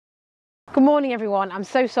Good morning everyone. I'm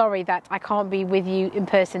so sorry that I can't be with you in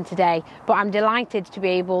person today, but I'm delighted to be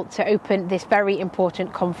able to open this very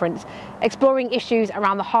important conference, exploring issues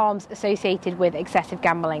around the harms associated with excessive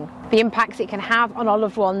gambling, the impacts it can have on our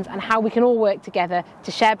loved ones and how we can all work together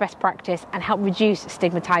to share best practice and help reduce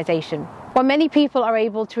stigmatisation. While many people are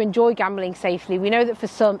able to enjoy gambling safely, we know that for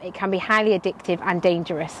some it can be highly addictive and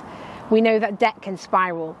dangerous. We know that debt can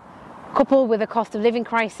spiral. Coupled with a cost of living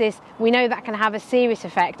crisis, we know that can have a serious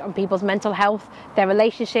effect on people's mental health, their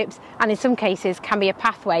relationships, and in some cases can be a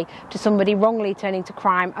pathway to somebody wrongly turning to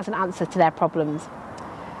crime as an answer to their problems.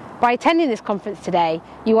 By attending this conference today,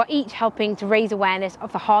 you are each helping to raise awareness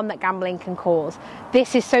of the harm that gambling can cause.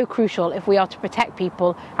 This is so crucial if we are to protect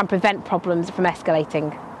people and prevent problems from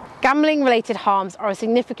escalating. Gambling-related harms are a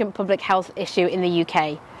significant public health issue in the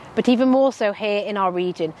UK, but even more so here in our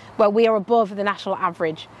region, where we are above the national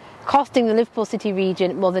average, costing the Liverpool City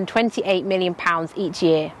region more than £28 million each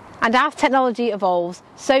year. And as technology evolves,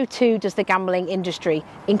 so too does the gambling industry,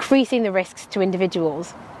 increasing the risks to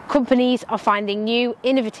individuals. Companies are finding new,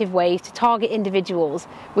 innovative ways to target individuals,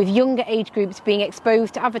 with younger age groups being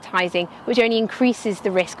exposed to advertising which only increases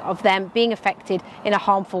the risk of them being affected in a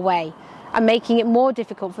harmful way, and making it more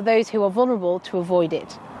difficult for those who are vulnerable to avoid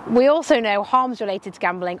it. We also know harms related to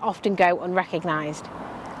gambling often go unrecognised.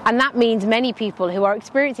 And that means many people who are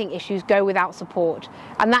experiencing issues go without support.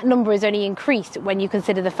 And that number is only increased when you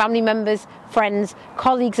consider the family members, friends,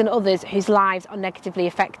 colleagues and others whose lives are negatively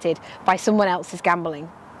affected by someone else's gambling.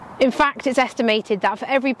 In fact, it's estimated that for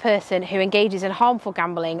every person who engages in harmful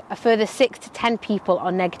gambling, a further 6 to 10 people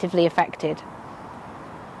are negatively affected.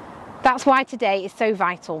 That's why today is so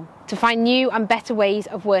vital, to find new and better ways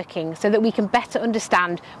of working so that we can better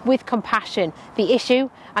understand with compassion the issue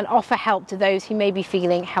and offer help to those who may be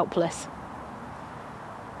feeling helpless.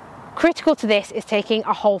 Critical to this is taking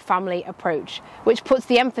a whole family approach, which puts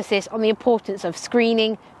the emphasis on the importance of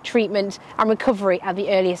screening, treatment and recovery at the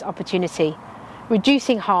earliest opportunity,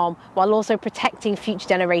 reducing harm while also protecting future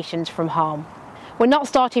generations from harm. We're not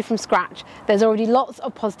starting from scratch, there's already lots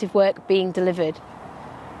of positive work being delivered.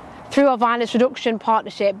 Through our violence reduction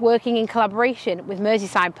partnership, working in collaboration with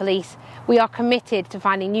Merseyside Police, we are committed to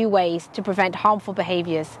finding new ways to prevent harmful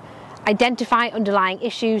behaviours, identify underlying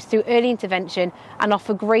issues through early intervention and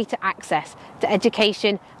offer greater access to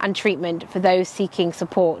education and treatment for those seeking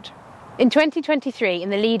support. In 2023, in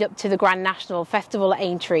the lead up to the Grand National Festival at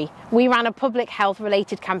Aintree, we ran a public health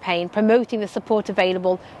related campaign promoting the support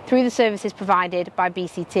available through the services provided by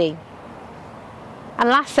BCT. And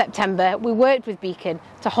last September, we worked with Beacon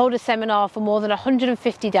to hold a seminar for more than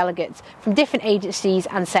 150 delegates from different agencies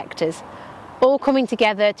and sectors, all coming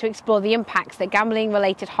together to explore the impacts that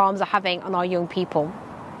gambling-related harms are having on our young people.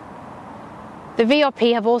 The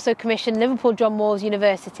VRP have also commissioned Liverpool John Moores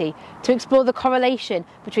University to explore the correlation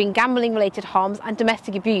between gambling-related harms and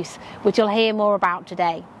domestic abuse, which you'll hear more about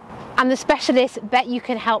today. And the specialist Bet You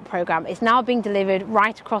Can Help programme is now being delivered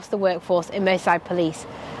right across the workforce in Merseyside Police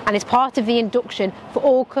and is part of the induction for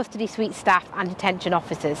all custody suite staff and detention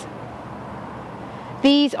officers.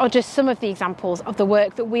 These are just some of the examples of the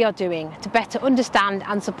work that we are doing to better understand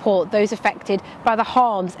and support those affected by the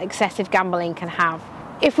harms excessive gambling can have.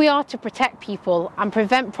 If we are to protect people and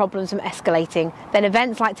prevent problems from escalating, then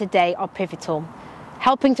events like today are pivotal,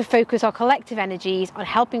 helping to focus our collective energies on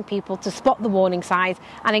helping people to spot the warning signs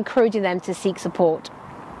and encouraging them to seek support.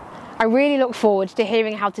 I really look forward to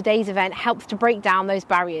hearing how today's event helps to break down those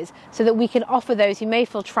barriers so that we can offer those who may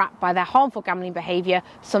feel trapped by their harmful gambling behaviour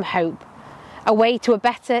some hope, a way to a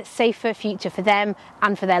better, safer future for them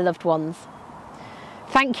and for their loved ones.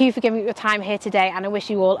 Thank you for giving me your time here today, and I wish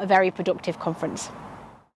you all a very productive conference.